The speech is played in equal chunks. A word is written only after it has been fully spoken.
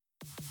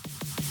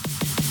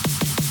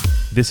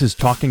This is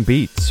Talking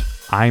Beats.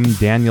 I'm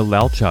Daniel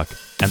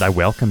Lelchuk, and I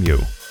welcome you.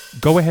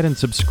 Go ahead and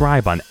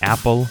subscribe on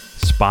Apple,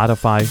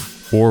 Spotify,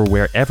 or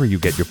wherever you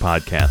get your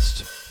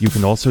podcasts. You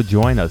can also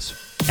join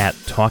us at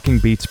Talking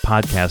Beats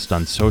Podcast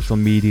on social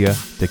media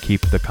to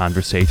keep the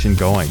conversation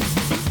going.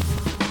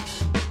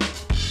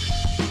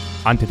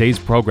 On today's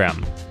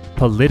program,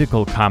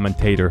 political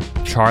commentator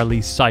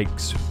Charlie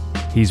Sykes.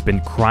 He's been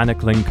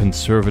chronicling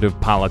conservative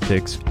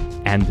politics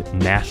and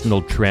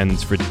national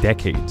trends for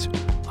decades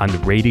on the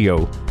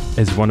radio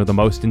as one of the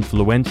most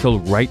influential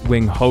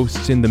right-wing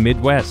hosts in the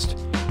Midwest,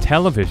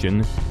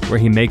 television, where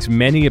he makes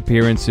many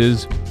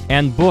appearances,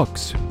 and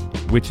books,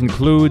 which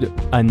include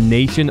A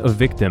Nation of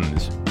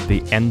Victims,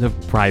 The End of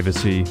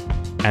Privacy,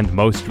 and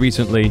most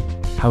recently,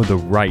 How the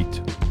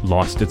Right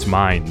Lost Its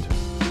Mind.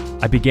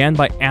 I began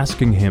by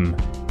asking him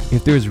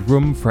if there's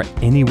room for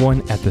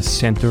anyone at the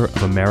center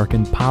of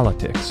American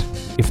politics,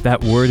 if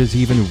that word is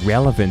even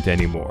relevant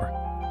anymore.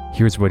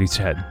 Here's what he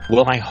said.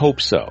 Well, I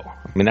hope so.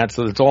 I mean, that's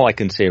all I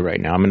can say right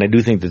now. I mean, I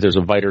do think that there's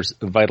a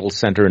vital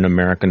center in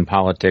American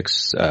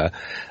politics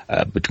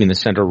between the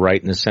center right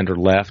and the center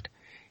left.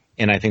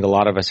 And I think a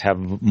lot of us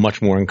have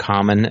much more in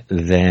common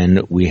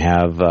than we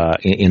have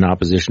in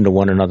opposition to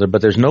one another.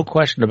 But there's no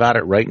question about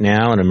it right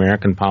now in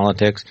American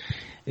politics.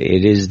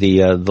 It is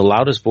the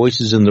loudest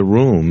voices in the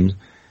room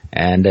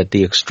and at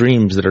the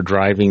extremes that are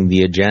driving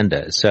the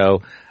agenda.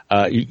 So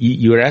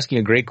you are asking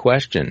a great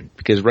question,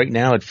 because right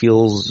now it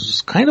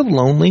feels kind of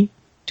lonely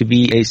to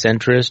be a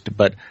centrist,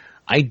 but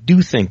I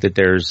do think that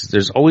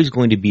there's always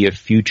going to be a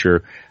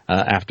future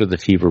after the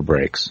fever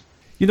breaks.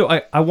 You know,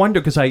 I wonder,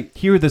 because I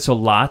hear this a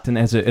lot, and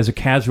as a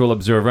casual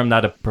observer, I'm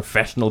not a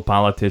professional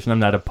politician, I'm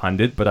not a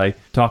pundit, but I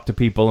talk to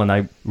people and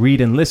I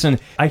read and listen.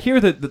 I hear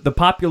that the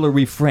popular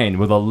refrain,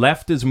 where the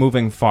left is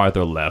moving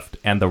farther left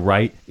and the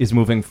right is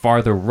moving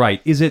farther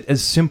right. Is it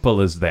as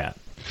simple as that?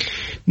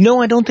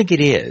 No, I don't think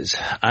it is.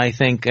 I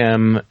think,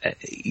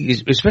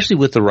 especially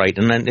with the right,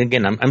 and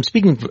again, I'm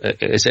speaking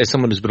as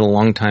someone who's been a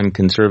long-time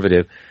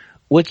conservative.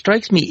 What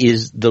strikes me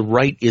is the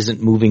right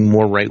isn't moving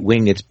more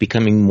right-wing. It's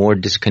becoming more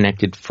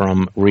disconnected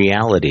from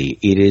reality.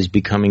 It is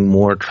becoming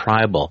more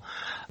tribal.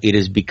 It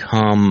has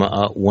become,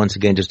 once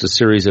again, just a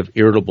series of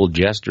irritable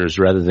gestures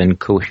rather than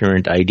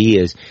coherent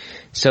ideas.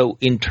 So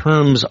in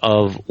terms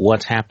of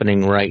what's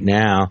happening right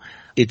now,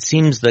 it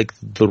seems like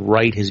the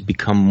right has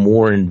become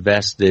more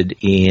invested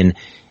in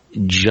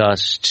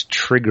just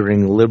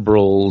triggering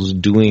liberals,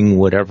 doing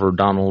whatever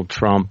Donald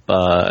Trump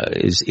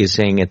is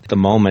saying at the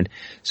moment.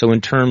 So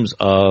in terms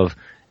of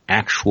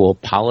actual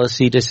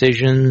policy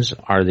decisions,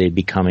 are they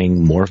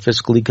becoming more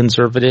fiscally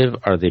conservative?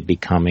 Are they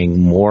becoming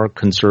more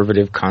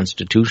conservative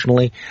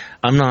constitutionally?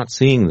 I'm not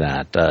seeing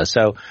that.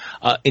 So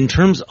in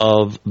terms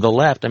of the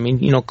left, I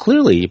mean,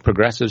 clearly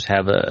progressives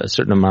have a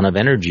certain amount of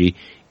energy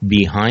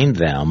behind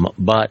them,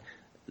 but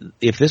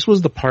if this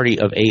was the party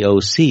of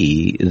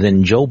AOC,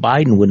 then Joe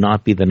Biden would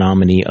not be the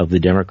nominee of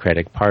the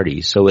Democratic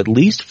Party. So at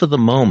least for the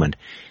moment,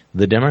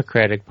 the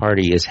Democratic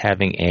Party is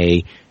having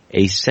a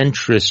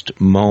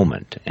centrist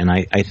moment. And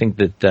I think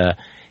that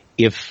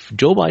if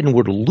Joe Biden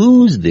were to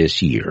lose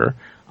this year,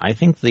 I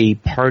think the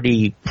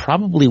party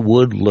probably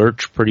would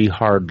lurch pretty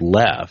hard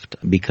left,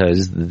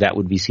 because that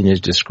would be seen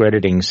as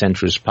discrediting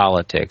centrist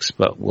politics.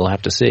 But we'll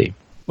have to see.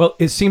 Well,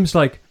 it seems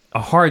like a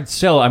hard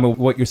sell. I mean,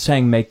 what you're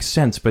saying makes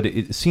sense, but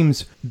it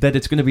seems that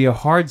it's going to be a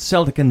hard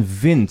sell to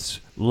convince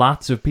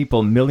lots of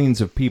people,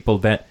 millions of people,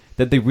 that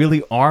they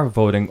really are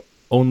voting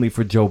only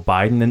for Joe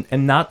Biden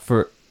and not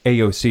for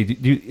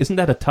AOC. Isn't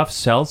that a tough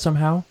sell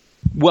somehow?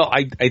 Well,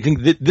 I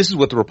think this is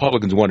what the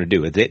Republicans want to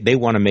do. They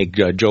want to make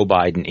Joe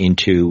Biden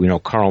into,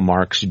 Karl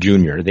Marx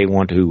Jr. They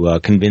want to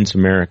convince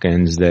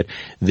Americans that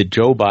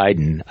Joe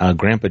Biden,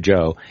 Grandpa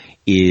Joe,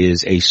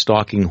 is a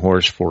stalking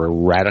horse for a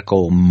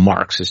radical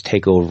Marxist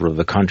takeover of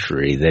the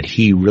country, that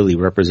he really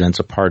represents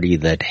a party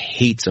that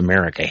hates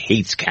America,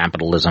 hates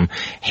capitalism,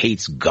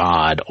 hates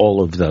God,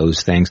 all of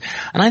those things.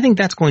 And I think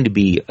that's going to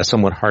be a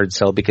somewhat hard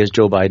sell, because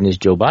Joe Biden is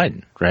Joe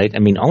Biden, right? I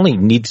mean, all he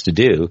needs to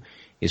do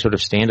is sort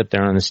of stand up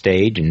there on the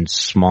stage and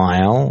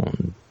smile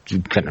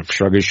and kind of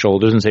shrug his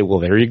shoulders and say, well,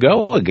 there you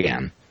go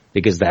again,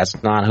 because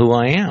that's not who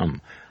I am.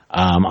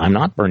 I'm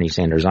not Bernie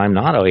Sanders. I'm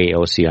not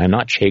AOC. I'm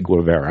not Che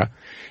Guevara.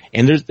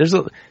 And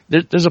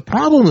there's a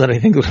problem that I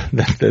think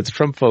that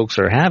Trump folks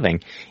are having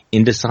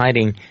in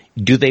deciding,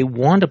 do they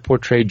want to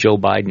portray Joe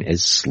Biden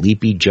as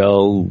Sleepy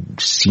Joe,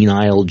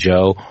 Senile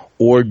Joe,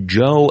 or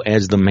Joe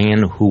as the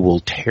man who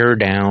will tear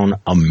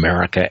down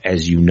America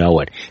as you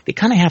know it? They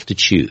kind of have to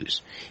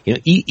choose.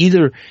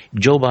 Either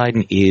Joe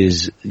Biden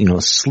is,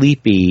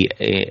 sleepy,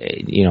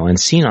 and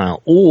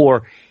senile,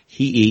 or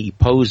he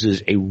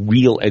poses a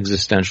real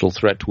existential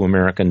threat to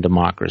American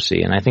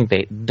democracy. And I think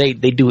they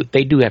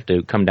do have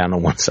to come down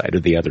on one side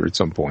or the other at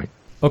some point.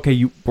 Okay,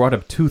 you brought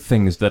up two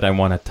things that I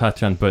want to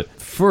touch on, but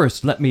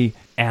first let me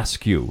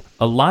ask you.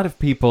 A lot of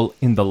people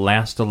in the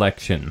last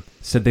election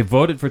said they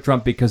voted for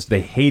Trump because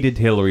they hated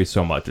Hillary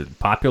so much. A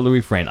popular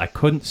refrain, I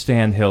couldn't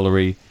stand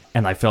Hillary,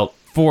 and I felt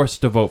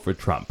forced to vote for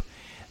Trump.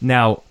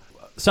 Now,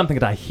 something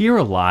that I hear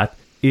a lot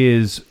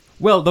is,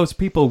 well, those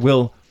people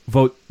will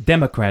vote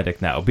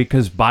Democratic now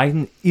because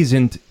Biden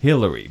isn't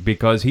Hillary,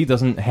 because he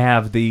doesn't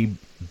have the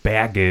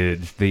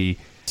baggage, the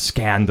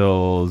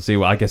scandals.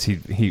 Well, I guess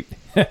he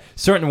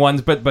certain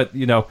ones, but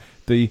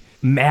the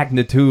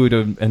magnitude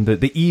and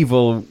the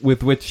evil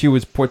with which she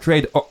was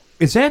portrayed.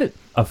 Is that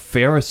a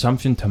fair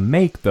assumption to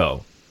make,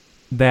 though,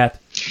 that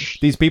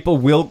these people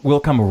will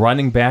come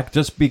running back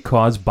just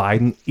because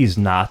Biden is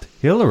not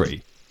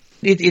Hillary?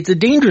 It's a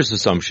dangerous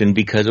assumption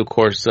because, of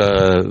course,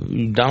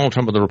 Donald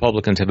Trump and the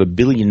Republicans have $1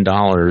 billion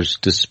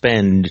to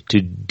spend to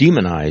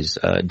demonize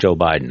Joe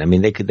Biden. I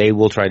mean, they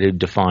will try to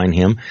define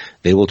him.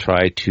 They will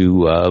try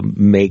to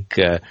make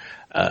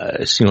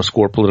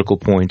score political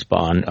points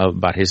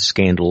about his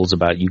scandals,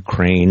 about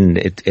Ukraine,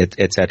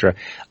 et cetera.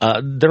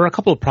 There are a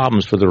couple of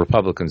problems for the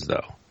Republicans,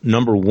 though.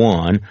 Number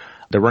one,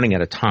 they're running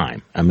out of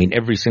time. I mean,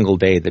 every single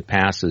day that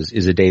passes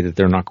is a day that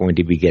they're not going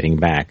to be getting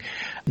back.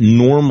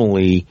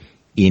 Normally,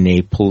 in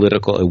a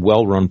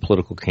well-run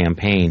political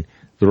campaign,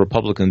 the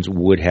Republicans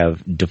would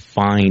have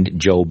defined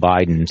Joe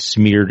Biden,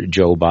 smeared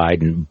Joe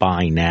Biden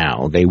by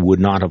now. They would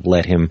not have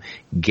let him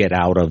get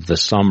out of the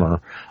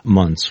summer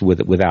months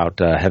without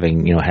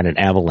having had an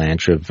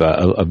avalanche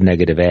of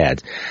negative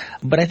ads.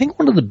 But I think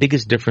one of the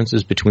biggest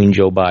differences between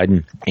Joe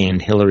Biden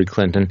and Hillary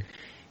Clinton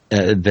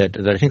that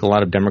I think a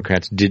lot of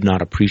Democrats did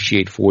not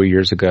appreciate 4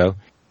 years ago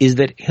is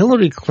that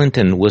Hillary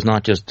Clinton was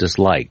not just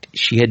disliked.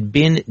 She had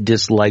been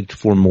disliked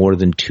for more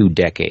than 2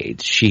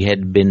 decades. She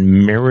had been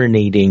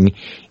marinating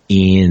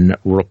in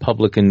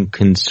Republican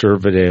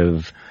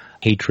conservative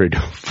hatred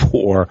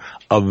for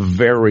a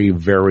very,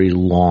 very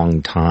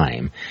long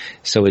time.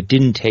 So it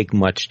didn't take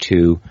much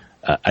to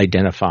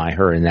identify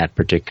her in that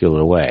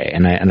particular way.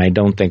 And I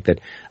don't think that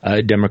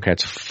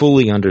Democrats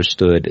fully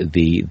understood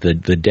the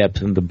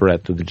depth and the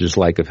breadth of the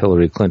dislike of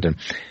Hillary Clinton.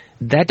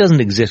 That doesn't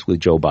exist with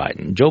Joe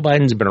Biden. Joe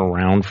Biden's been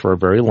around for a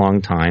very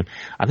long time.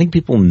 I think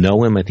people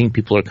know him. I think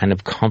people are kind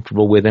of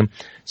comfortable with him.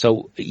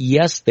 So,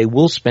 yes, they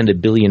will spend $1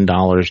 billion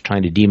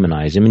trying to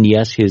demonize him. And,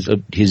 yes,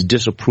 his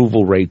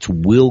disapproval rates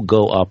will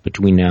go up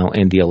between now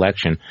and the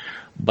election.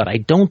 But I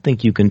don't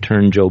think you can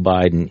turn Joe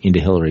Biden into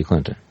Hillary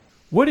Clinton.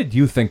 What did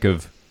you think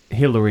of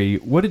Hillary?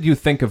 What did you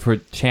think of her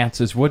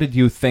chances? What did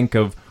you think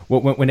of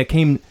when it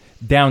came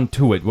down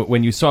to it,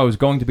 when you saw it was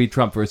going to be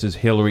Trump versus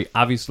Hillary?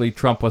 Obviously,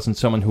 Trump wasn't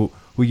someone who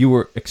you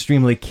were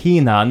extremely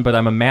keen on, but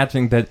I'm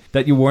imagining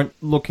that you weren't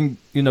looking,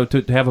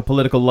 to have a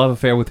political love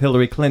affair with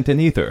Hillary Clinton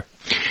either.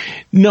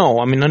 No,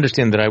 I mean,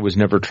 understand that I was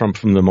never Trump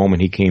from the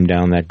moment he came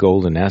down that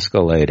golden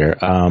escalator.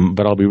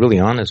 But I'll be really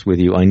honest with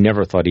you. I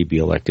never thought he'd be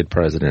elected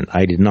president.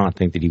 I did not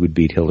think that he would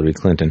beat Hillary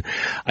Clinton.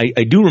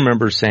 I do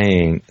remember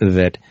saying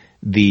that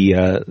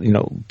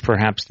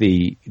perhaps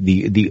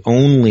the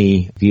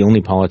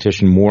only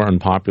politician more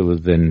unpopular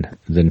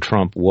than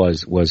Trump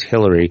was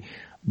Hillary.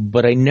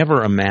 But I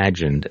never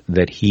imagined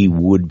that he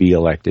would be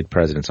elected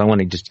president. So I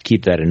want to just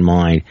keep that in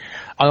mind.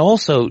 I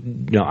also,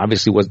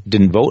 obviously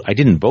didn't vote. I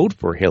didn't vote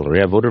for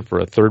Hillary. I voted for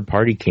a third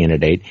party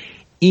candidate,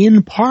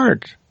 in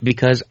part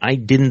because I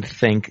didn't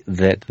think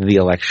that the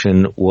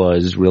election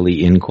was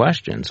really in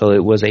question. So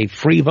it was a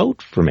free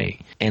vote for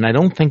me. And I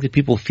don't think that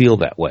people feel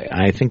that way.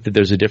 I think that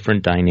there's a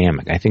different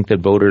dynamic. I think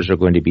that voters are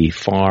going to be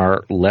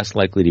far less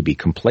likely to be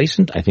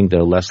complacent. I think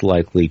they're less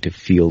likely to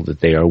feel that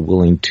they are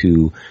willing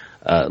to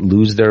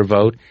lose their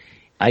vote.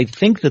 I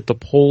think that the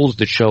polls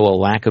that show a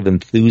lack of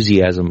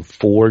enthusiasm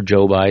for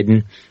Joe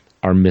Biden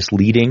are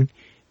misleading,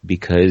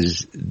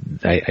 because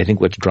I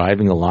think what's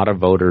driving a lot of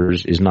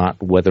voters is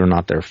not whether or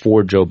not they're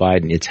for Joe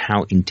Biden, it's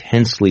how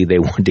intensely they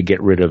want to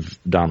get rid of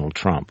Donald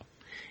Trump.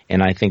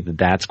 And I think that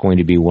that's going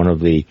to be one of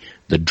the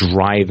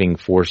driving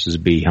forces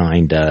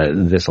behind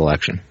this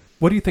election.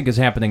 What do you think is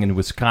happening in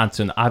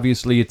Wisconsin?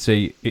 Obviously, it's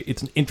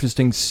an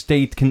interesting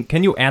state.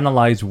 Can you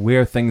analyze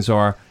where things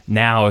are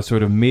now,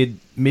 sort of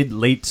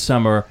mid-late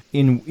summer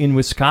in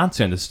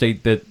Wisconsin, a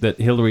state that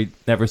Hillary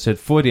never set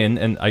foot in,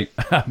 and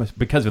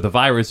because of the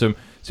virus, I'm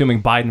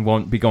assuming Biden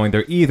won't be going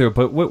there either.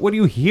 But what do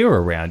you hear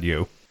around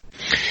you?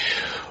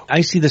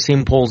 I see the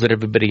same polls that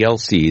everybody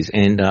else sees,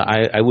 and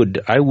I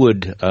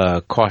would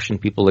caution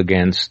people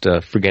against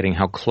forgetting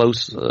how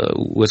close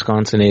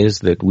Wisconsin is.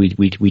 That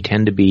we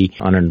tend to be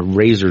on a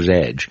razor's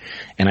edge,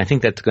 and I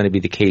think that's going to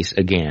be the case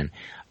again.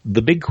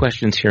 The big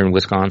questions here in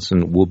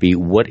Wisconsin will be,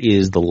 what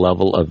is the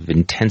level of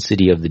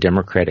intensity of the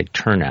Democratic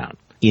turnout?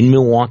 In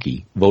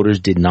Milwaukee, voters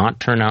did not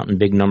turn out in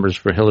big numbers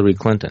for Hillary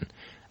Clinton.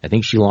 I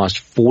think she lost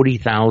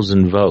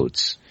 40,000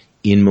 votes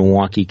in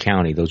Milwaukee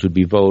County. Those would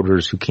be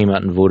voters who came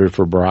out and voted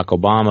for Barack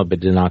Obama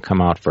but did not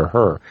come out for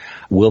her.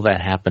 Will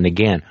that happen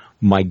again?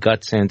 My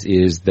gut sense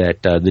is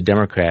that the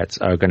Democrats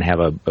are going to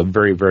have a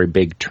very, very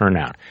big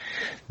turnout.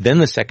 Then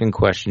the second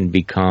question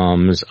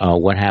becomes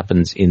what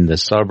happens in the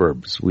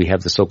suburbs. We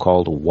have the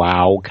so-called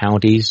WOW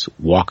counties,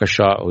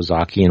 Waukesha,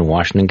 Ozaukee, and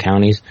Washington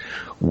counties,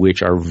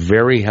 which are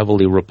very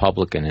heavily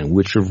Republican and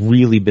which have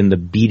really been the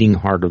beating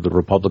heart of the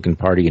Republican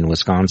Party in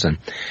Wisconsin.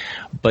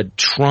 But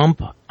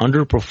Trump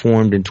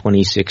underperformed in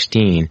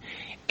 2016,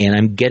 and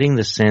I'm getting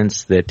the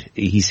sense that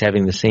he's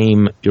having the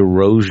same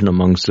erosion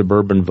among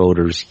suburban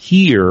voters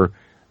here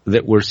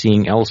that we're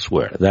seeing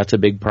elsewhere. That's a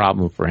big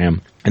problem for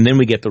him. And then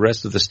we get the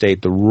rest of the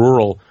state, the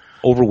rural,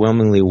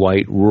 overwhelmingly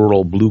white,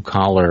 rural,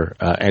 blue-collar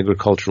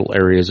agricultural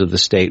areas of the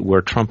state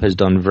where Trump has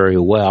done very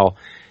well.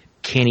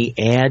 Can he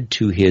add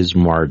to his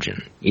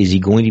margin? Is he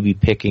going to be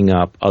picking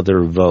up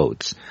other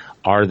votes?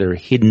 Are there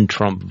hidden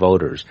Trump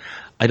voters?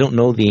 I don't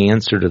know the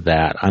answer to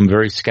that. I'm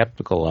very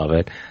skeptical of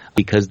it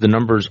because the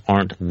numbers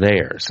aren't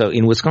there. So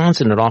in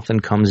Wisconsin, it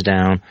often comes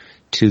down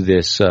to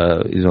this,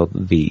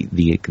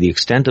 the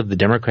extent of the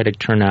Democratic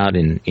turnout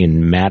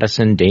in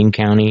Madison, Dane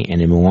County,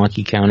 and in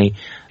Milwaukee County,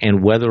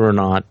 and whether or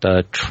not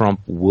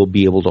Trump will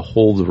be able to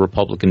hold the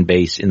Republican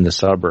base in the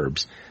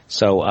suburbs.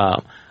 So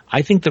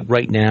I think that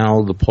right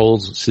now the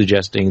polls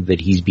suggesting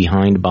that he's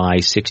behind by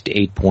 6 to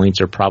 8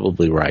 points are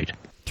probably right.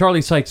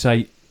 Charlie Sykes,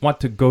 I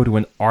want to go to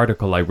an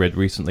article I read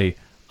recently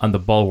on the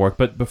Bulwark,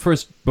 but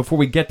first, before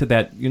we get to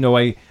that,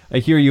 I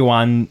hear you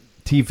on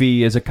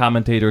TV as a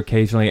commentator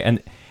occasionally,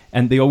 and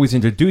they always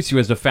introduce you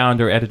as the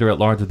founder,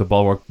 editor-at-large of the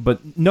Bulwark, but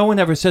no one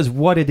ever says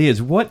what it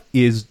is. What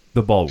is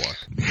the Bulwark?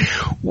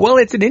 Well,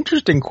 it's an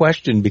interesting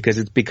question because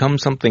it's become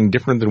something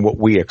different than what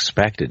we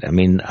expected. I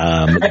mean,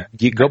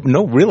 it's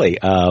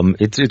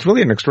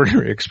really an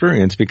extraordinary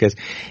experience because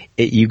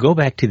you go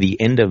back to the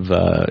end of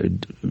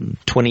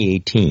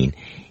 2018,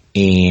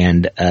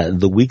 and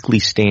the Weekly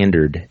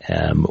Standard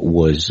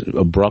was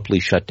abruptly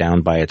shut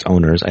down by its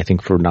owners, I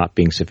think for not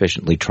being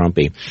sufficiently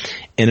Trumpy.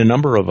 And a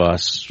number of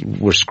us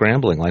were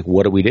scrambling, like,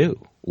 what do we do?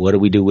 What do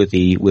we do with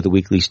the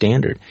Weekly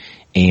Standard?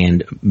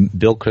 And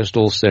Bill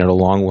Kristol, Senator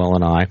Longwell,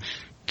 and I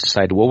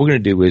decided what we're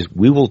going to do is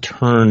we will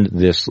turn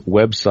this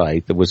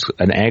website that was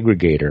an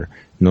aggregator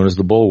known as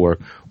the Bulwark,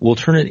 we'll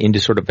turn it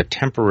into sort of a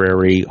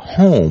temporary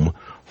home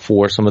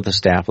for some of the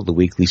staff of the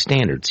Weekly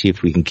Standard, see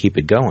if we can keep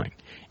it going.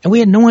 And we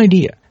had no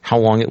idea how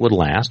long it would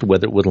last,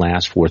 whether it would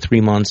last for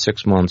 3 months,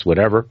 6 months,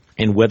 whatever,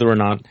 and whether or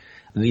not,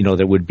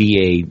 there would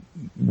be a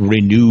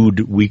renewed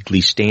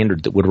Weekly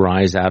Standard that would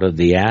rise out of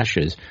the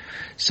ashes.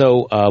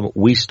 So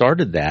we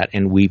started that,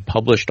 and we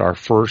published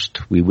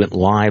we went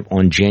live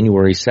on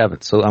January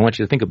 7th. So I want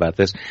you to think about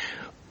this.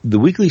 The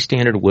Weekly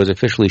Standard was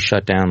officially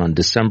shut down on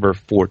December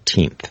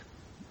 14th.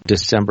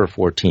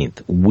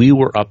 We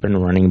were up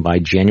and running by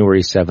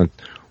January 7th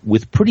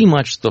with pretty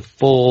much the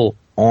full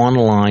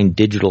online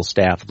digital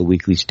staff of the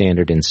Weekly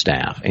Standard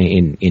intact.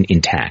 And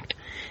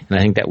I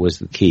think that was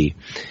the key.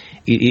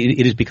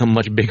 It has become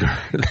much bigger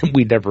than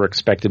we'd ever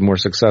expected, more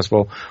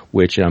successful,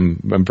 which I'm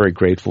very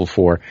grateful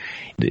for.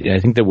 I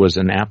think there was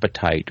an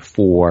appetite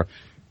for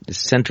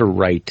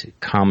center-right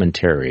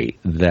commentary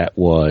that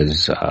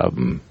was,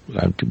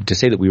 to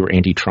say that we were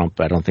anti-Trump,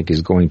 I don't think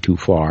is going too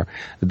far,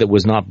 that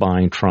was not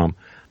buying Trump.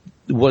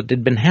 What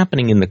had been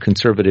happening in the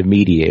conservative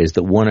media is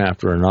that one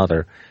after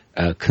another,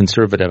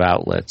 conservative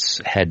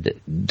outlets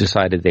had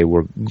decided they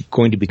were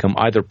going to become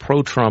either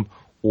pro-Trump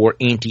or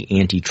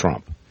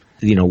anti-Trump,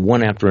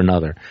 one after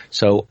another.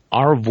 So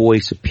our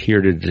voice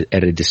appeared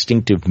at a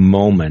distinctive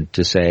moment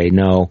to say,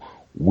 no,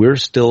 we're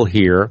still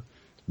here,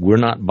 we're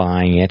not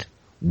buying it,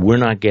 we're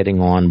not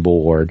getting on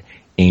board,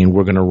 and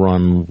we're going to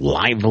run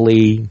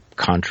lively,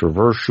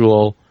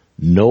 controversial,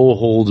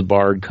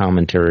 no-holds-barred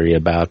commentary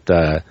about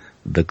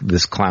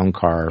this clown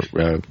car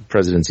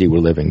presidency we're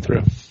living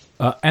through.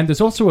 And there's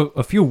also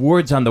a few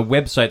words on the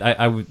website.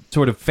 I was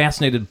sort of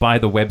fascinated by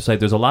the website.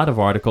 There's a lot of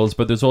articles,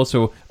 but there's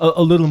also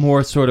a little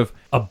more sort of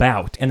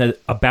about. And the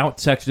about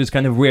section is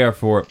kind of rare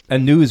for a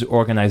news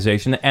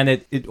organization. And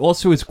it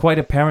also is quite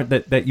apparent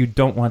that you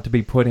don't want to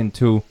be put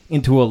into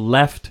a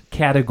left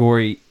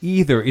category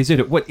either. Is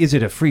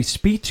it a free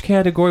speech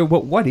category?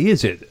 What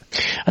is it?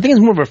 I think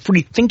it's more of a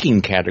free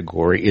thinking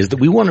category, is that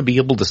we want to be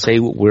able to say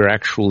what we're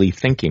actually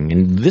thinking.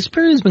 And this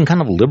period has been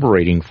kind of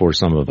liberating for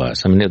some of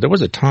us. I mean, there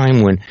was a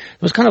time when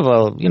it was kind of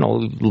a,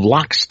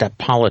 lockstep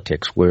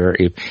politics where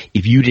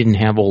if you didn't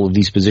have all of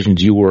these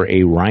positions, you were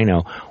a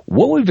rhino.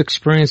 What we've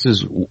experienced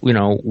is,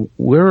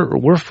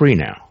 we're free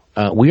now.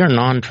 We are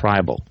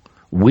non-tribal.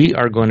 We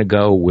are going to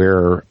go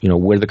where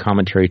the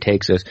commentary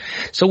takes us.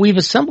 So we've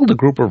assembled a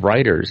group of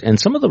writers, and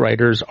some of the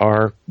writers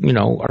are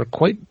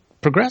quite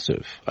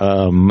progressive,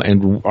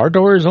 and our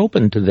door is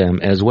open to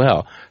them as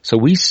well. So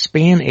we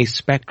span a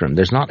spectrum.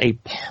 There's not a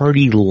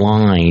party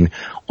line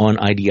on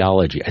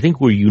ideology. I think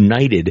we're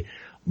united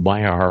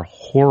by our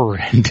horror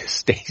and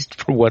distaste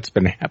for what's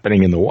been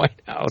happening in the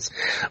White House.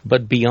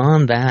 But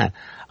beyond that,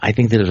 I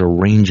think there's a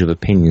range of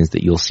opinions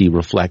that you'll see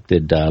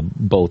reflected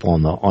both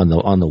on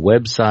the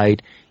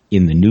website,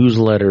 in the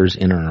newsletters,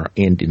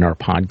 and in our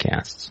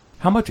podcasts.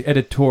 How much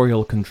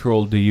editorial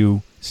control do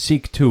you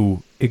seek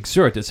to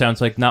exert? It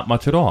sounds like not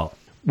much at all.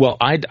 Well,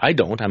 I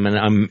don't. I mean,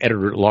 I'm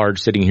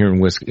editor-at-large sitting here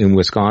in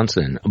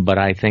Wisconsin, but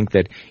I think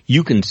that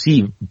you can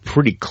see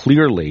pretty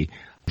clearly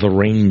the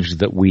range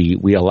that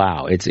we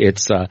allow. It's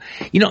one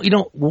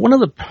of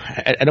the,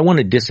 I don't want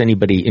to diss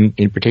anybody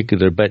in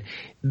particular, but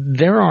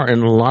there are in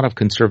a lot of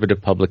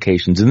conservative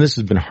publications, and this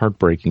has been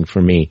heartbreaking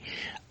for me,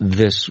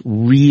 this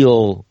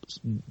real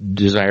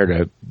desire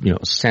to,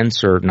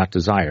 censor, not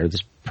desire,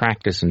 this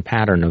practice and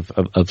pattern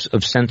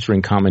of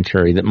censoring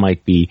commentary that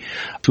might be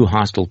too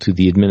hostile to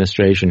the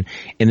administration,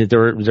 and that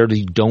there are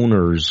these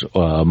donors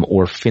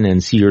or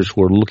financiers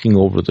who are looking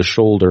over the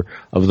shoulder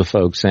of the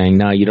folks saying,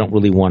 no, you don't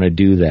really want to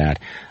do that.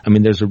 I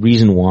mean, there's a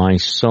reason why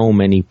so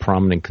many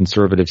prominent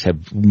conservatives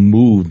have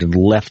moved and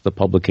left the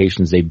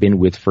publications they've been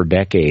with for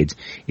decades.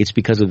 It's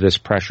because of this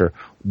pressure.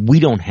 We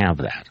don't have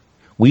that.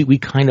 We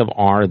kind of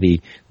are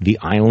the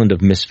island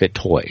of misfit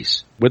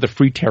toys. We're the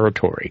free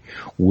territory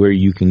where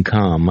you can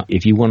come.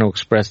 If you want to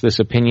express this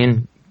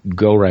opinion,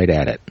 go right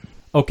at it.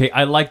 Okay,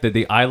 I like that,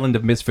 the island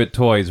of misfit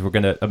toys. We're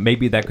going to,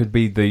 maybe that could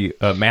be the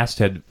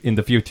masthead in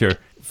the future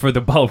for the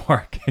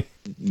Bulwark.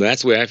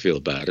 That's the way I feel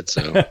about it.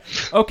 So,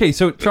 okay,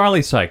 so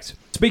Charlie Sykes,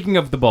 speaking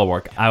of the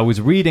Bulwark, I was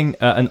reading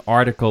an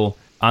article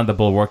on the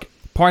Bulwark.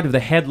 Part of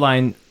the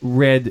headline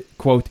read,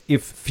 quote,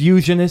 "If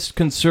fusionist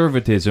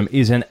conservatism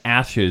is in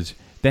ashes,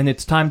 then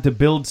it's time to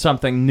build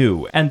something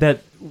new." And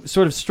that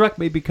sort of struck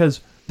me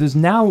because there's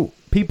now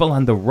people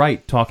on the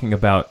right talking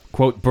about,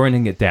 quote,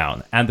 burning it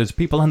down. And there's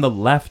people on the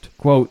left,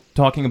 quote,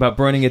 talking about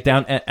burning it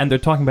down. And they're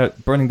talking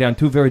about burning down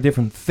two very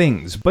different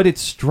things. But it's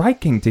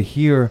striking to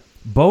hear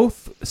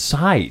both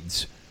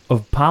sides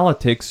of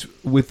politics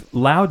with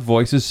loud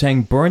voices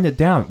saying burn it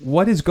down.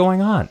 What is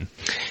going on?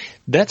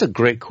 That's a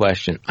great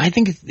question. I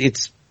think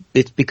it's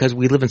because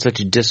we live in such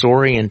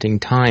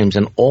disorienting times,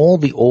 and all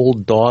the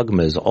old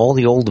dogmas, all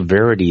the old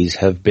verities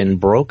have been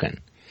broken.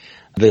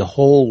 The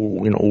whole,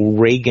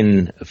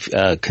 Reagan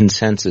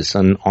consensus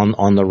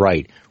on the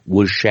right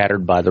was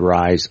shattered by the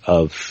rise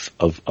of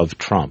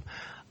Trump.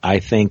 I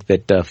think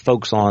that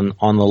folks on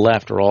the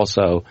left are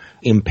also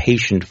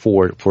impatient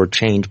for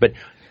change, but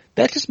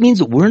that just means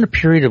that we're in a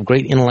period of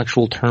great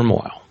intellectual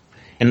turmoil.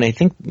 And I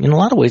think in a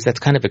lot of ways that's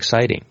kind of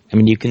exciting. I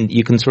mean, you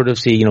can sort of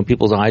see,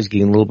 people's eyes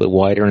getting a little bit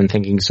wider and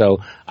thinking,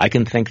 so I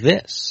can think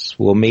this.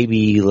 Well,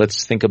 maybe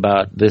let's think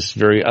about this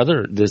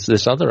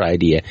other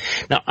idea.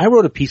 Now, I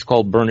wrote a piece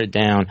called Burn It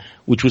Down,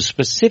 which was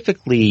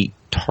specifically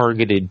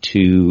targeted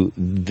to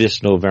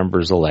this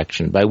November's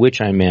election, by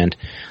which I meant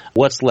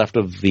what's left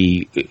of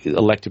the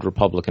elected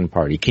Republican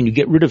Party. Can you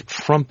get rid of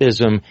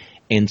Trumpism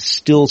and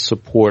still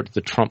support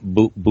the Trump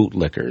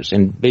bootlickers?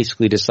 And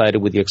basically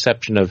decided, with the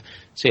exception of,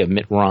 say,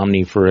 Mitt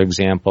Romney, for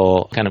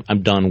example,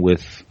 I'm done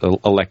with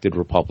elected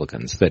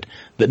Republicans, that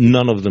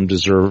none of them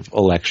deserve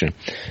election.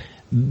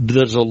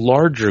 There's a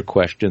larger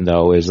question,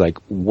 though, is like,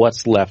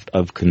 what's left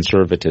of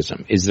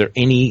conservatism? Is there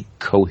any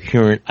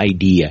coherent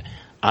idea?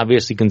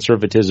 Obviously,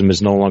 conservatism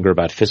is no longer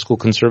about fiscal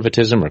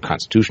conservatism or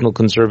constitutional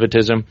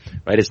conservatism,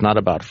 right? It's not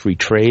about free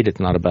trade.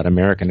 It's not about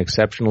American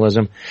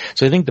exceptionalism.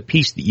 So I think the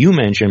piece that you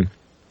mentioned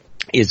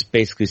is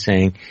basically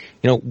saying,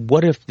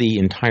 what if the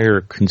entire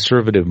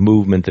conservative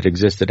movement that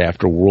existed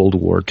after World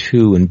War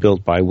II and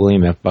built by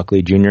William F.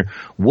 Buckley Jr.,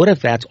 what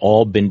if that's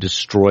all been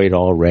destroyed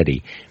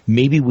already?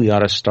 Maybe we ought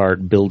to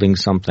start building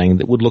something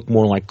that would look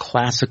more like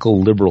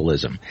classical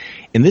liberalism.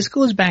 And this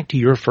goes back to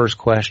your first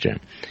question.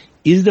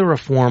 Is there a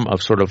form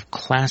of sort of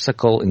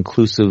classical,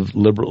 inclusive,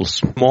 liberal,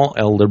 small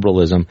L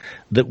liberalism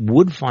that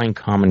would find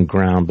common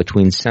ground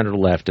between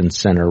center-left and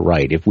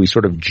center-right if we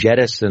sort of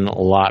jettison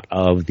a lot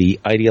of the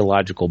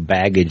ideological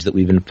baggage that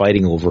we've been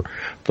fighting over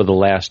for the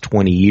last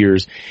 20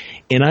 years?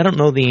 And I don't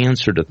know the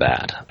answer to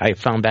that. I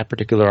found that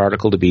particular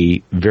article to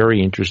be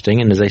very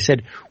interesting. And as I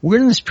said, we're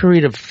in this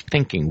period of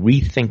thinking,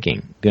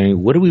 rethinking.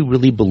 What do we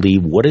really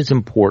believe? What is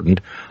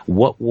important?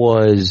 What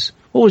was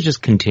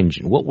just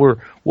contingent? What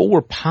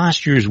were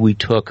postures we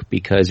took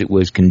because it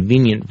was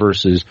convenient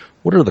versus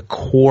what are the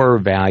core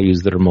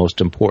values that are most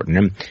important?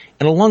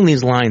 And along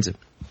these lines,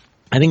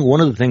 I think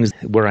one of the things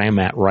where I'm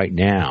at right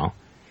now,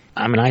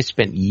 I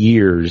spent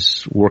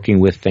years working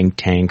with think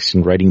tanks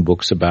and writing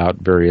books about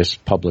various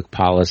public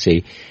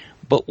policy.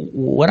 But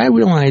what I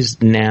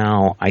realize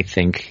now, I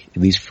think,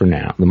 at least for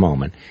now, the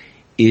moment,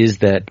 is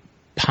that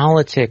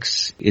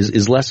politics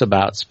is less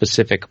about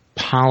specific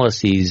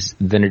policies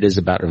than it is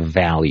about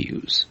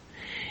values.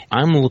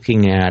 I'm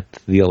looking at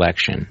the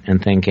election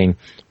and thinking,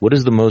 what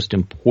is the most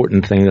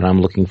important thing that I'm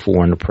looking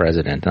for in a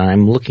president? And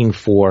I'm looking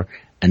for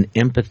an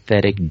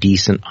empathetic,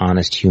 decent,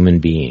 honest human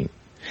being.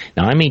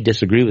 Now, I may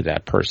disagree with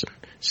that person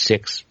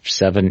 6,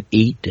 7,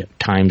 8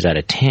 times out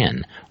of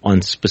 10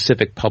 on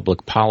specific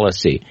public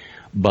policy,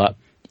 but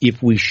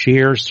if we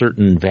share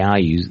certain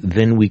values,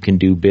 then we can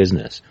do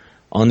business.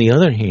 On the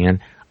other hand,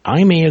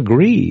 I may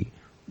agree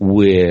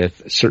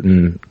with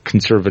certain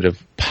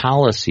conservative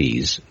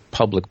policies,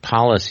 public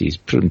policies,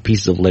 certain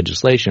pieces of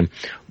legislation,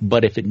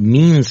 but if it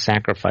means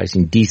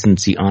sacrificing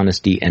decency,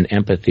 honesty, and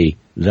empathy,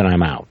 then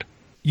I'm out.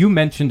 You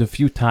mentioned a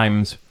few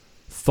times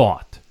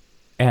thought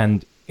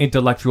and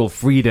intellectual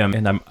freedom,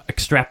 and I'm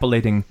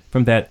extrapolating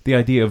from that the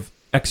idea of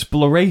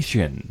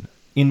exploration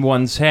in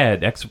one's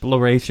head,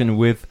 exploration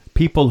with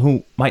people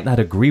who might not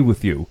agree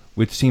with you,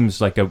 which seems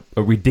like a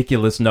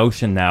ridiculous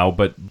notion now,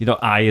 but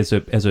I as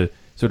a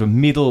sort of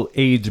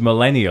middle-aged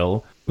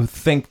millennial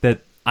think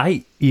that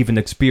I even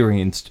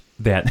experienced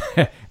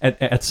that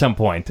at some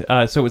point.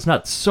 So it's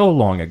not so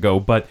long ago,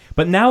 but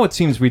now it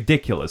seems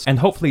ridiculous, and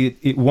hopefully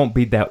it won't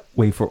be that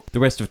way for the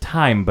rest of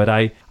time. But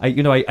I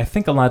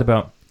think a lot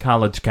about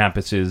college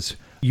campuses.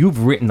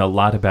 You've written a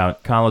lot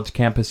about college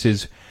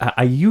campuses.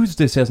 I use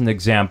this as an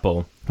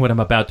example, what I'm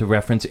about to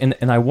reference, and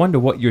I wonder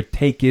what your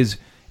take is,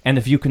 and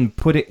if you can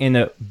put it in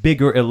a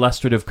bigger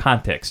illustrative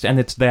context. And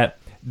it's that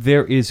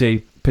there is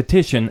a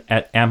petition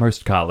at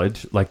Amherst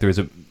College, like there's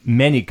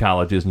many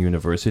colleges and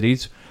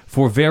universities,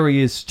 for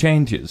various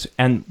changes.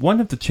 And one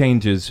of the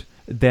changes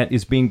that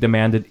is being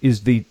demanded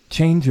is the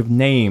change of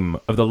name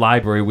of the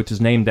library, which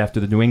is named after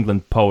the New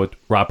England poet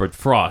Robert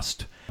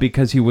Frost,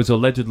 because he was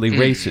allegedly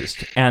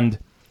racist. And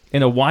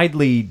in a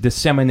widely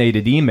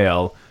disseminated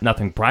email,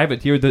 nothing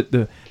private here,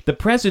 the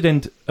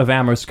president of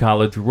Amherst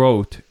College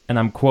wrote, and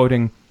I'm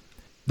quoting,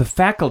 "The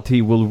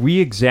faculty will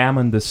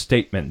re-examine the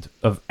statement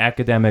of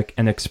academic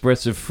and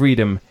expressive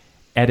freedom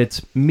at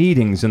its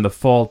meetings in the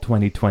fall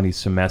 2020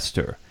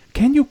 semester."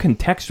 Can you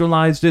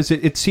contextualize this?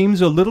 It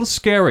seems a little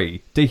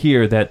scary to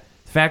hear that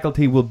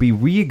faculty will be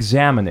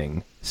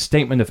re-examining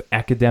statement of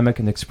academic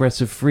and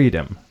expressive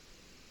freedom.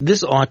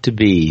 This ought to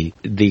be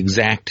the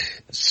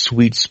exact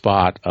sweet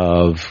spot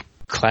of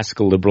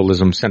classical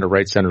liberalism, center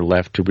right, center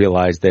left, to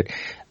realize that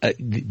at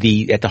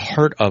the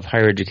heart of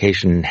higher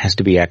education has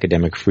to be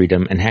academic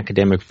freedom, and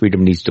academic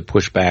freedom needs to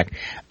push back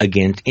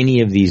against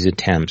any of these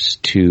attempts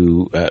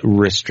to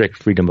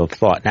restrict freedom of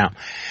thought. Now,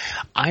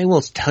 I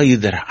will tell you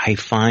that I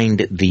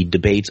find the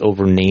debates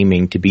over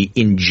naming to be,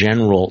 in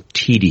general,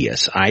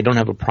 tedious. I don't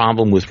have a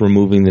problem with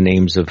removing the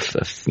names of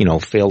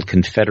failed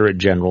Confederate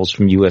generals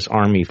from U.S.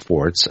 Army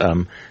forts.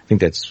 I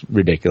think that's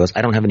ridiculous.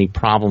 I don't have any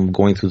problem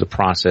going through the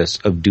process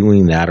of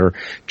doing that, or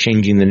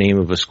changing the name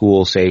of a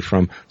school, say,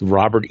 from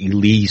Robert E.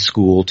 Lee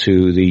School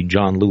to the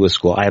John Lewis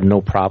School. I have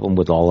no problem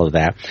with all of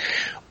that.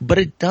 But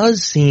it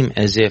does seem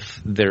as if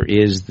there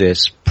is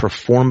this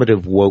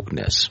performative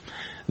wokeness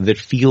that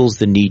feels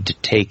the need to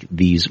take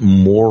these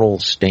moral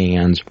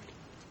stands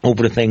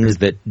over things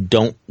that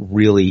don't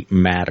really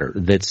matter,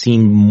 that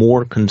seem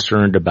more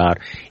concerned about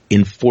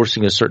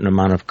enforcing a certain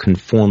amount of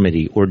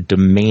conformity or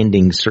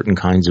demanding certain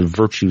kinds of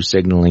virtue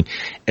signaling,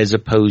 as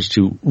opposed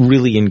to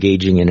really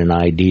engaging in an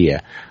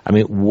idea. I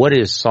mean, what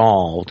is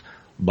solved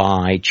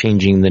by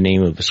changing the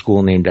name of a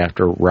school named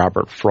after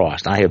Robert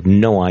Frost? I have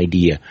no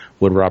idea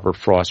what Robert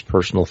Frost's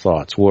personal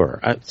thoughts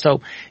were.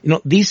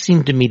 These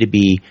seem to me to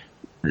be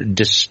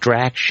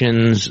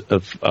distractions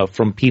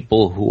from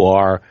people who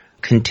are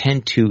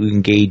content to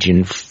engage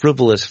in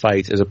frivolous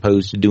fights as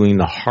opposed to doing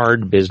the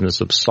hard business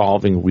of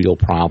solving real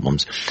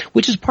problems,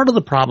 which is part of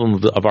the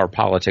problem of our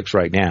politics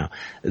right now.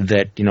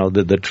 That,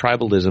 the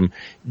tribalism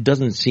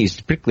doesn't seem,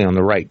 particularly on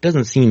the right,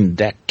 doesn't seem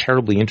that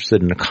terribly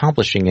interested in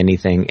accomplishing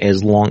anything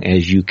as long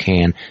as you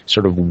can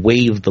sort of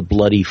wave the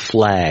bloody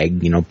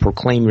flag,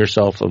 proclaim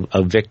yourself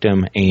a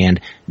victim and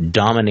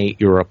dominate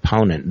your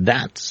opponent.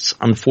 That's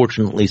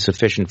unfortunately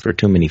sufficient for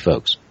too many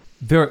folks.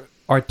 There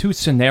are two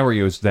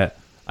scenarios that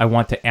I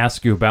want to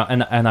ask you about,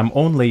 and I'm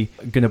only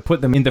going to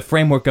put them in the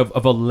framework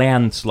of a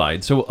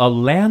landslide. So a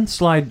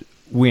landslide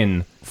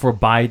win for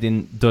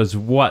Biden does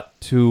what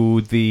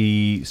to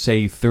the,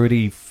 say,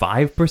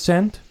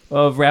 35%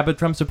 of rabid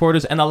Trump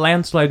supporters? And a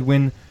landslide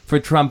win for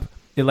Trump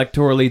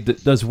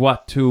electorally does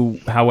what to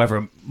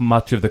however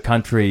much of the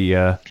country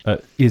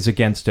is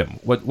against him?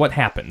 What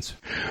happens?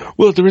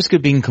 Well, at the risk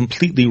of being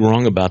completely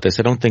wrong about this,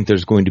 I don't think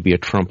there's going to be a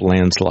Trump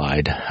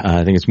landslide.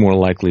 I think it's more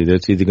likely that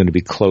it's either going to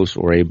be close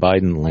or a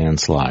Biden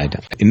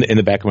landslide. In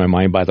the back of my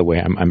mind, by the way,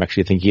 I'm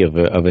actually thinking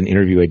of an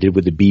interview I did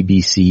with the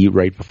BBC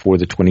right before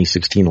the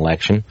 2016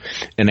 election,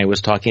 and I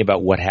was talking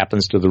about what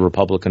happens to the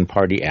Republican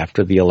Party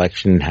after the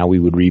election and how we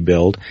would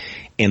rebuild.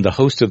 And the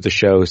host of the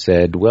show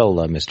said, well,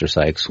 Mr.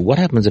 Sykes, what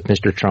happens if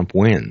Mr. Trump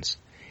wins?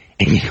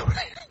 And what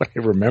I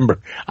remember,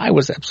 I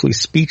was absolutely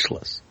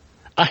speechless.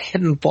 I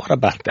hadn't thought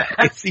about that.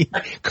 It seemed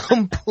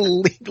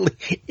completely,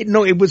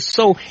 it was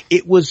so,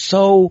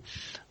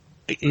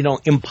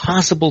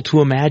 impossible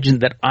to imagine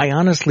that I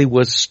honestly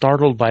was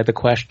startled by the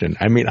question.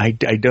 I mean, I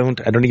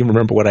don't even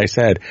remember what I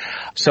said.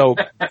 So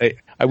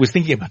I was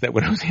thinking about that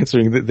when I was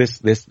answering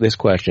this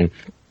question.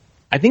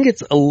 I think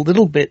it's a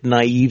little bit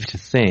naive to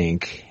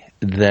think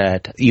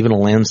that even a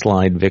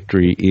landslide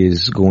victory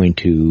is going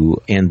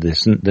to end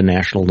the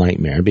national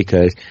nightmare,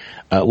 because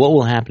what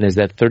will happen is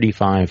that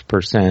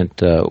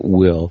 35%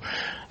 will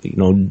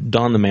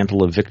don the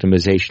mantle of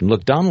victimization.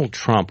 Look, Donald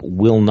Trump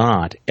will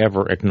not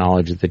ever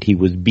acknowledge that he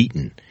was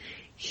beaten.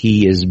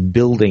 He is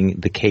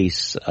building the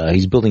case,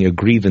 he's building a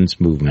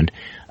grievance movement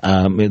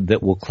that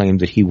will claim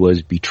that he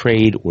was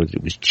betrayed, or that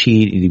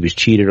he was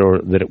cheated, or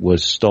that it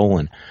was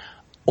stolen.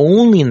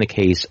 Only in the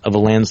case of a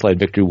landslide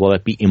victory will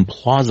that be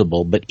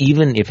implausible, but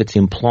even if it's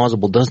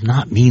implausible does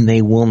not mean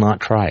they will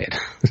not try it.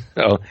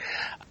 So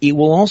it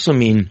will also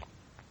mean,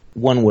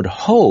 one would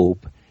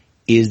hope,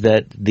 is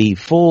that the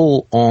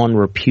full-on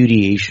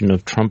repudiation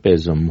of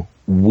Trumpism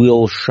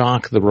will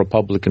shock the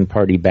Republican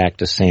Party back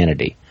to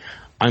sanity.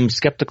 I'm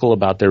skeptical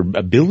about their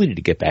ability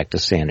to get back to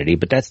sanity,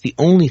 but that's the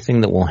only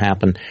thing that will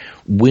happen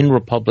when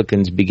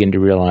Republicans begin to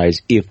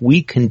realize if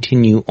we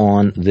continue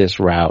on this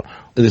route,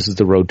 this is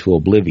the road to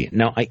oblivion.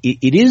 Now,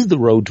 it is the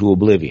road to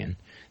oblivion.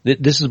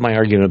 This is my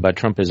argument about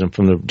Trumpism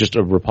from just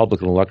a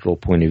Republican electoral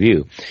point of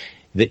view,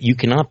 that you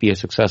cannot be a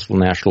successful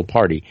national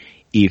party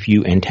if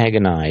you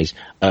antagonize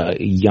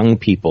young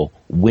people,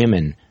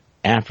 women,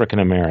 African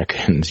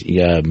Americans,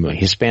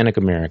 Hispanic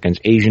Americans,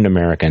 Asian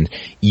Americans.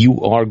 You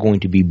are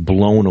going to be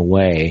blown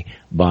away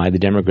by the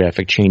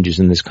demographic changes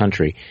in this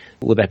country.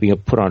 Will that be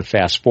put on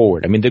fast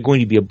forward? I mean, they're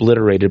going to be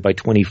obliterated by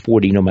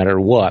 2040 no matter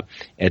what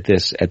at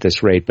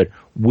this rate, but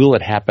will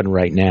it happen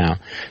right now?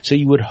 So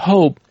you would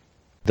hope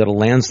that a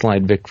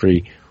landslide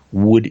victory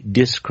would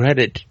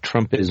discredit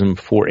Trumpism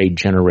for a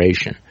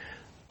generation.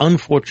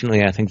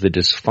 Unfortunately, I think the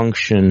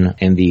dysfunction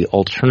and the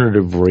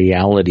alternative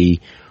reality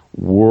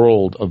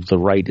world of the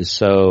right is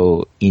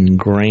so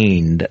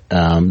ingrained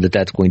that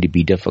that's going to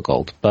be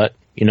difficult. But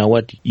you know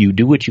what? You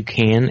do what you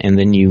can, and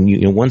then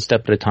you one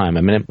step at a time.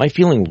 I mean, my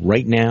feeling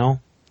right now,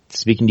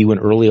 speaking to you in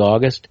early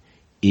August,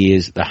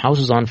 is the house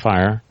is on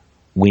fire.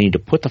 We need to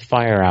put the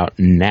fire out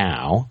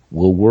now.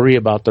 We'll worry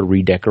about the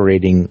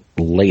redecorating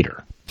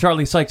later.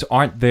 Charlie Sykes,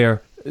 aren't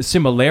there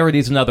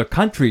similarities in other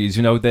countries,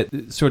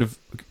 that sort of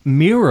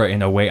mirror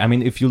in a way? I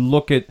mean, if you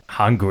look at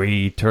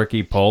Hungary,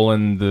 Turkey,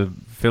 Poland, the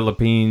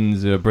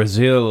Philippines,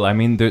 Brazil, I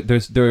mean,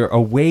 there are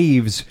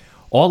waves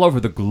all over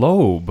the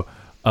globe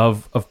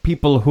of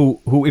people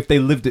who, if they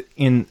lived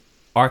in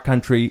our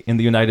country, in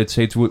the United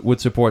States,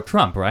 would support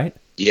Trump, right?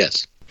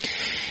 Yes.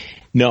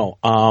 No,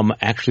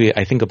 actually,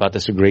 I think about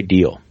this a great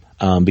deal.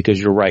 Because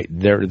you're right,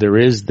 there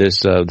is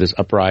this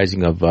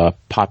uprising of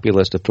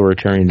populist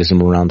authoritarianism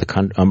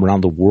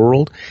around the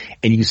world,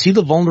 and you see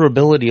the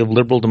vulnerability of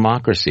liberal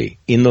democracy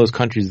in those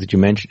countries that you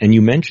mentioned, and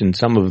you mentioned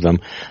some of them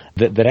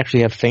that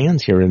actually have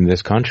fans here in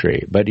this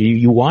country. But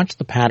you watch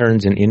the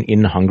patterns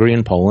in Hungary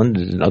and Poland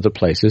and other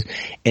places,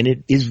 and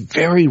it is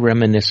very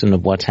reminiscent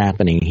of what's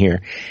happening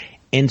here.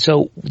 And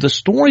so the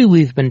story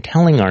we've been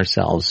telling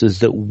ourselves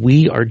is that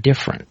we are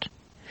different,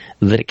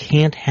 that it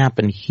can't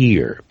happen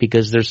here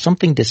because there's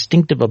something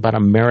distinctive about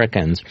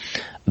Americans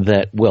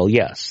that, well,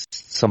 yes,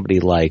 somebody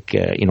like,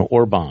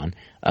 Orban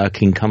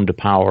can come to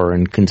power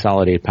and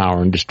consolidate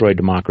power and destroy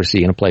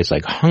democracy in a place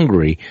like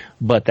Hungary,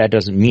 but that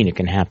doesn't mean it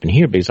can happen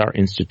here because our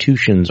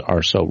institutions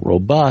are so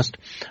robust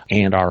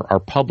and our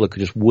public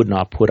just would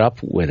not put up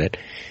with it.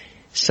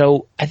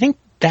 So I think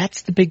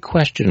that's the big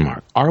question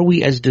mark. Are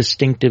we as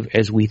distinctive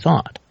as we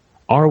thought?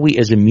 Are we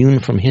as immune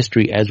from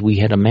history as we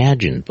had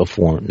imagined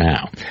before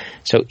now?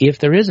 So if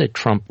there is a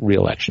Trump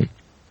reelection,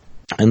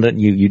 and then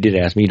you did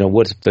ask me,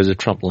 what if there's a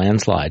Trump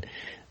landslide,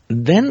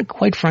 then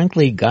quite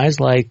frankly, guys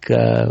like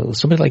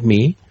somebody like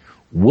me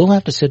will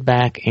have to sit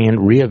back and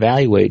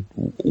reevaluate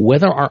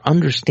whether our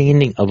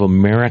understanding of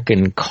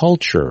American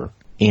culture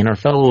and our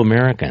fellow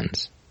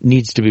Americans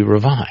needs to be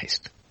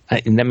revised.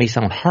 And that may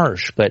sound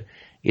harsh, but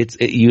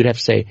you'd have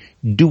to say,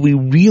 do we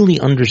really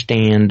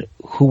understand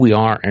who we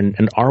are,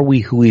 and are we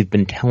who we've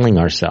been telling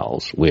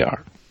ourselves we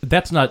are?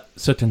 That's not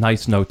such a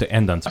nice note to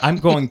end on. So I'm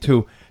going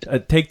to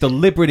take the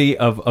liberty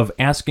of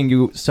asking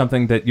you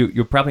something that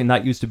you're probably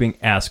not used to being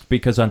asked,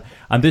 because on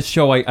this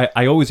show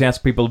I always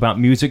ask people about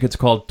music. It's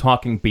called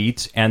Talking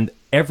Beats, and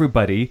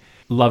everybody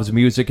loves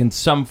music in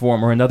some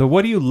form or another.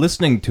 What are you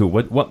listening to?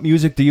 What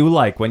music do you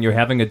like when you're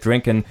having a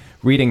drink and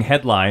reading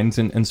headlines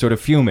and sort of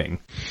fuming?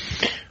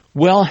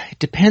 Well, it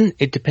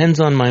depends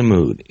on my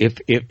mood. If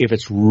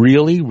it's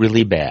really,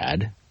 really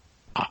bad,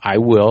 I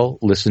will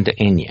listen to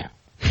Enya.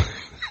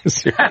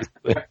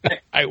 Seriously,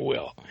 I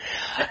will.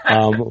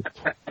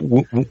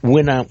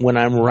 When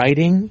I'm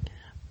writing,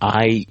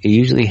 I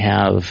usually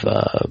have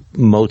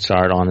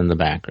Mozart on in the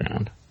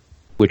background,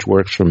 which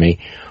works for me.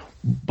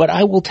 But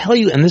I will tell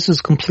you, and this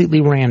is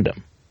completely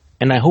random,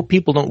 and I hope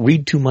people don't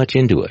read too much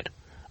into it,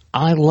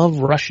 I love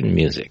Russian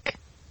music.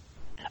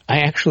 I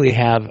actually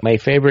have my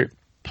favorite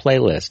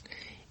playlist.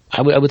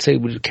 I would say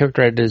would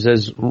characterize it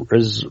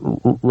as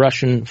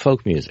Russian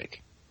folk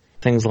music,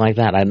 things like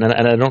that. And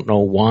I don't know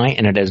why,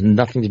 and it has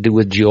nothing to do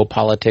with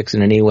geopolitics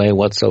in any way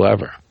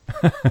whatsoever.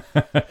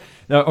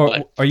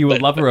 Now, are you a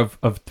lover of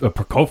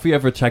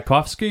Prokofiev or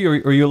Tchaikovsky, or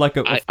are you like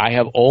I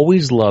have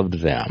always loved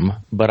them,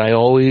 but I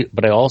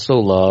also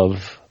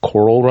love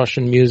choral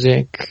Russian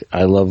music.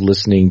 I love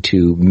listening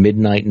to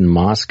Midnight in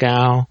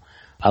Moscow.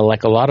 I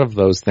like a lot of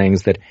those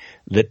things that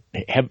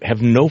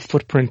have no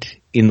footprint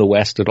in the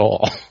West at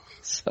all.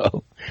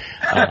 So,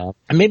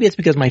 and maybe it's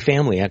because my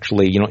family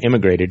actually,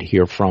 immigrated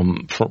here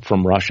from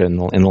Russia in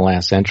the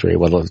last century,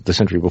 well, the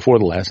century before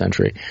the last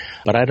century.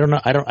 But I don't know.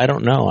 I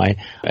don't know.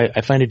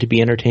 I find it to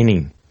be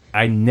entertaining.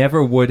 I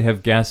never would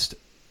have guessed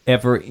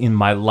ever in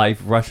my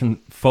life Russian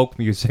folk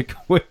music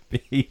would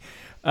be.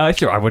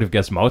 Sure, I would have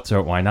guessed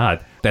Mozart. Why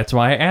not? That's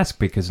why I ask,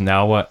 because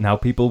now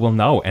people will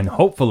know, and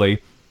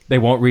hopefully they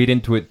won't read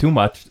into it too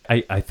much.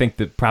 I think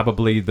that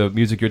probably the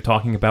music you're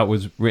talking about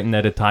was written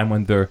at a time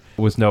when there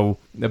was no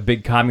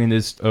big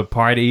communist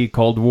party,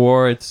 Cold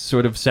War. It's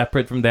sort of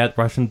separate from that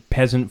Russian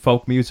peasant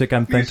folk music,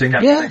 I'm thinking.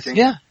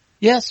 Yeah.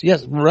 Yes,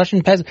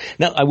 Russian peasant.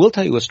 Now, I will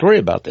tell you a story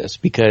about this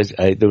because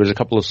there was a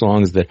couple of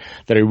songs that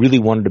I really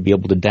wanted to be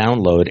able to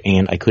download,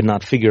 and I could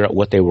not figure out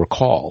what they were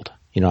called.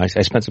 I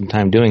spent some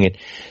time doing it.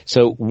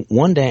 So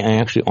one day I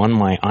actually, on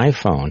my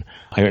iPhone,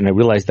 I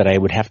realized that I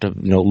would have to,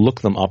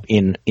 look them up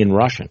in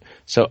Russian.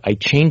 So I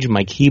changed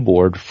my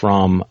keyboard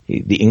from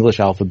the English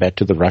alphabet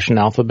to the Russian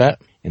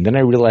alphabet, and then I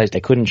realized I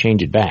couldn't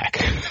change it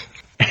back.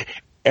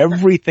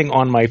 Everything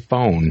on my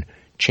phone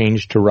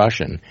changed to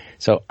Russian.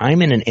 So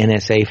I'm in an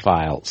NSA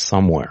file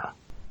somewhere.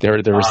 There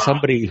is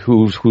somebody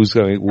who's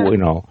going,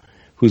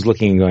 who's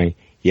looking and going,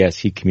 yes,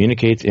 he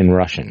communicates in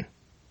Russian.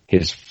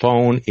 His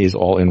phone is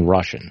all in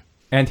Russian.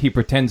 And he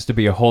pretends to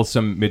be a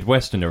wholesome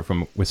Midwesterner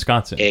from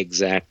Wisconsin.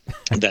 Exactly.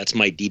 That's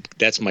my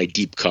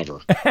deep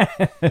cover.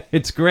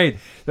 It's great.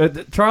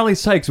 Charlie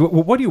Sykes,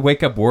 what do you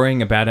wake up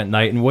worrying about at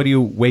night, and what do you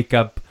wake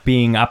up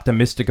being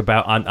optimistic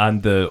about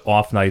on the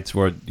off nights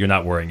where you're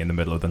not worrying in the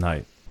middle of the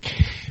night?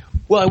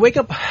 Well, I wake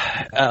up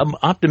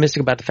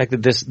optimistic about the fact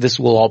that this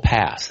will all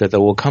pass, that there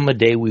will come a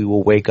day we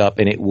will wake up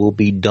and it will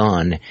be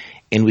done,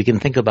 and we can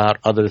think about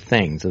other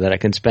things, so that I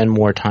can spend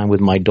more time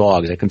with my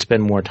dogs, I can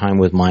spend more time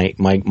with my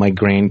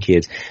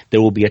grandkids.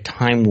 There will be a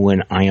time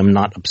when I am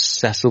not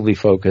obsessively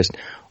focused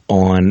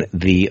on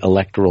the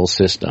electoral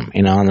system,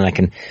 and I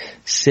can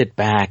sit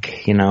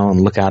back,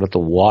 and look out at the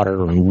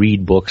water and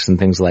read books and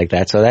things like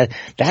that. So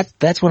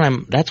that's what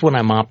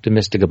I'm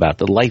optimistic about.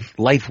 The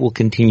life will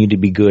continue to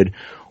be good.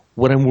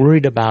 What I'm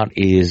worried about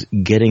is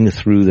getting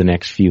through the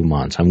next few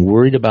months. I'm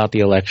worried about the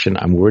election.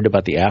 I'm worried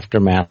about the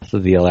aftermath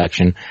of the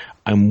election.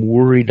 I'm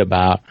worried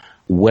about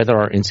whether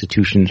our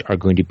institutions are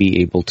going to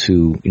be able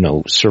to,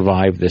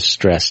 survive this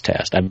stress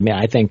test.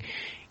 I think,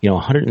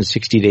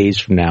 160 days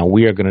from now,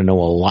 we are going to know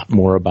a lot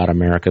more about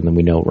America than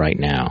we know right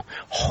now.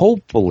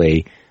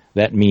 Hopefully,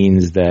 that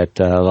means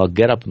that I'll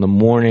get up in the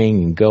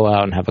morning and go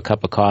out and have a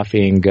cup of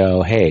coffee and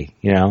go, hey,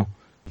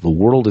 the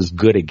world is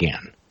good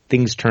again.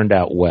 Things turned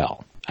out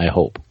well, I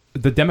hope.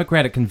 The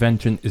Democratic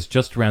Convention is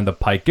just around the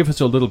pike. Give us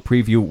a little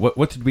preview.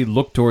 What should we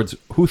look towards?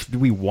 Who should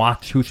we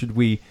watch? Who should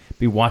we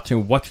be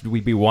watching? What should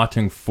we be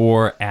watching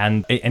for?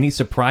 And any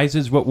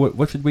surprises?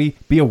 What should we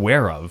be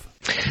aware of?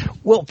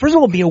 Well, first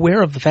of all, be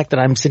aware of the fact that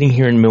I'm sitting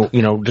here in,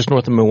 just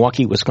north of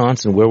Milwaukee,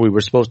 Wisconsin, where we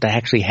were supposed to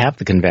actually have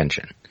the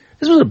convention.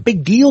 This was a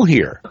big deal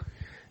here.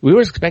 We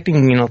were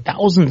expecting,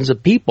 thousands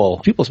of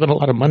people. People spent a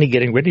lot of money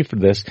getting ready for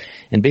this.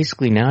 And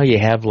basically now you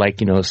have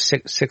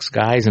six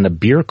guys in a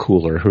beer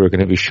cooler who are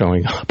going to be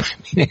showing up.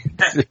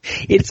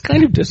 It's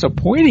kind of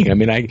disappointing.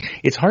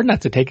 It's hard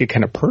not to take it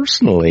kind of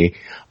personally.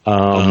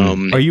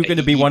 Are you going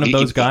to be one of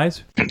those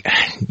guys?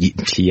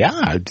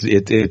 Yeah,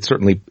 it's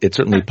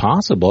certainly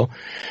possible.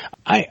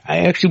 I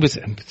actually was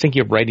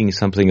thinking of writing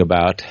something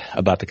about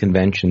the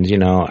conventions.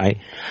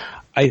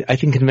 I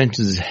think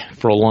conventions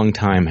for a long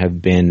time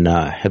have been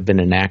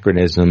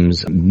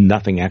anachronisms.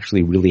 Nothing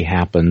actually really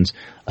happens.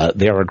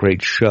 They are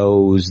great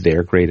shows.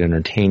 They're great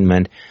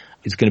entertainment.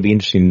 It's going to be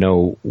interesting to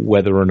know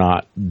whether or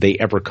not they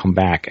ever come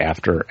back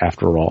after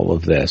all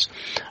of this.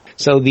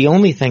 So the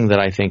only thing that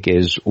I think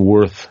is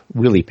worth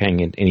really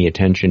paying any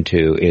attention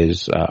to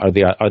is are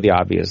the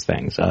obvious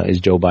things.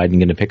 Is Joe Biden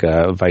going to pick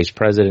a vice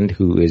president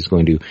who is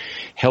going to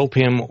help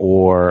him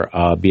or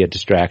be a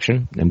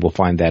distraction? And we'll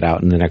find that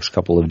out in the next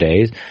couple of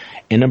days.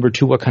 And number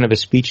two, what kind of a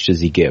speech does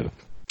he give?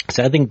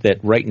 So I think that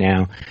right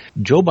now,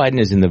 Joe Biden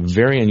is in the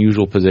very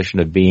unusual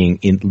position of being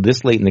in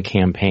this late in the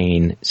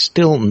campaign,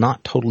 still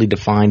not totally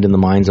defined in the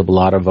minds of a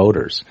lot of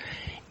voters.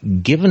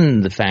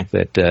 Given the fact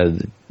that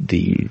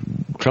the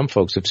Trump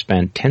folks have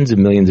spent tens of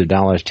millions of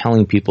dollars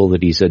telling people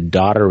that he's a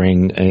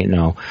doddering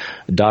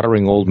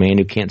old man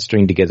who can't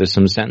string together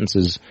some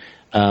sentences,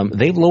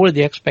 they've lowered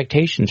the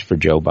expectations for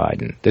Joe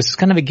Biden. This is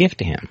kind of a gift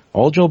to him.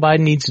 All Joe Biden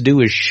needs to do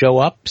is show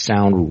up,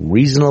 sound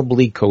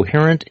reasonably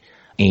coherent,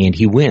 and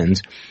he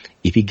wins.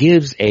 If he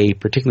gives a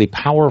particularly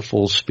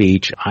powerful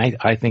speech,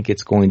 I think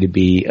it's going to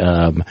be,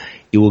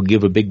 it will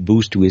give a big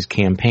boost to his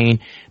campaign.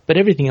 But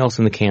everything else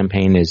in the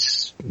campaign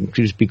is,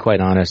 to just be quite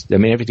honest,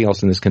 everything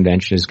else in this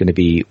convention is going to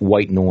be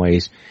white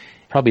noise.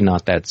 Probably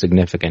not that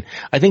significant.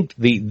 I think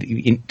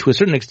to a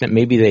certain extent,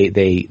 maybe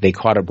they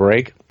caught a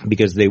break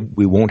because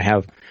we won't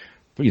have,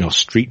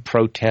 street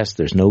protests.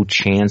 There's no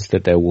chance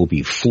that there will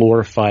be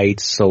floor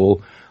fights.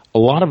 So a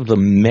lot of the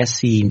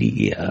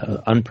messy,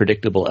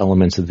 unpredictable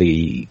elements of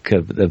the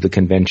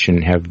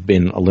convention have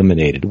been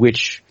eliminated,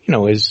 which,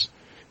 is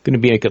going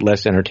to make it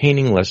less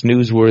entertaining, less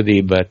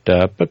newsworthy,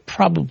 but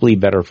probably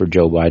better for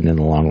Joe Biden in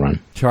the long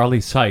run.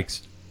 Charlie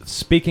Sykes,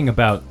 speaking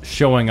about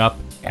showing up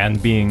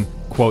and being,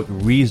 quote,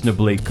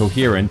 reasonably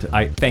coherent,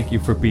 I thank you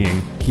for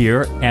being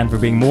here and for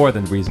being more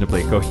than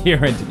reasonably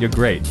coherent. You're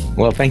great.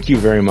 Well, thank you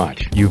very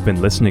much. You've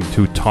been listening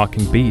to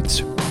Talking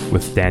Beats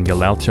with Daniel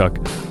Alchuk.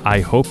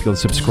 I hope you'll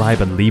subscribe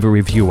and leave a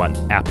review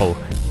on Apple,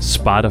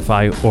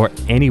 Spotify, or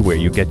anywhere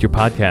you get your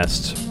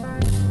podcasts.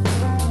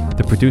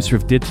 The producer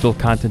of digital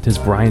content is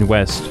Brian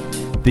West.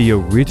 The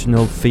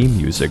original theme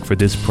music for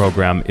this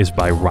program is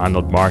by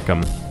Ronald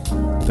Markham.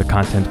 The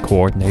content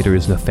coordinator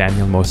is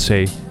Nathaniel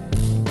Mosse.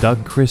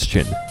 Doug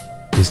Christian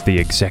is the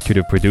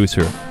executive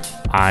producer.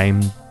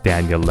 I'm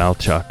Daniel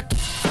Lelchuk.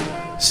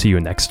 See you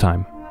next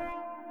time.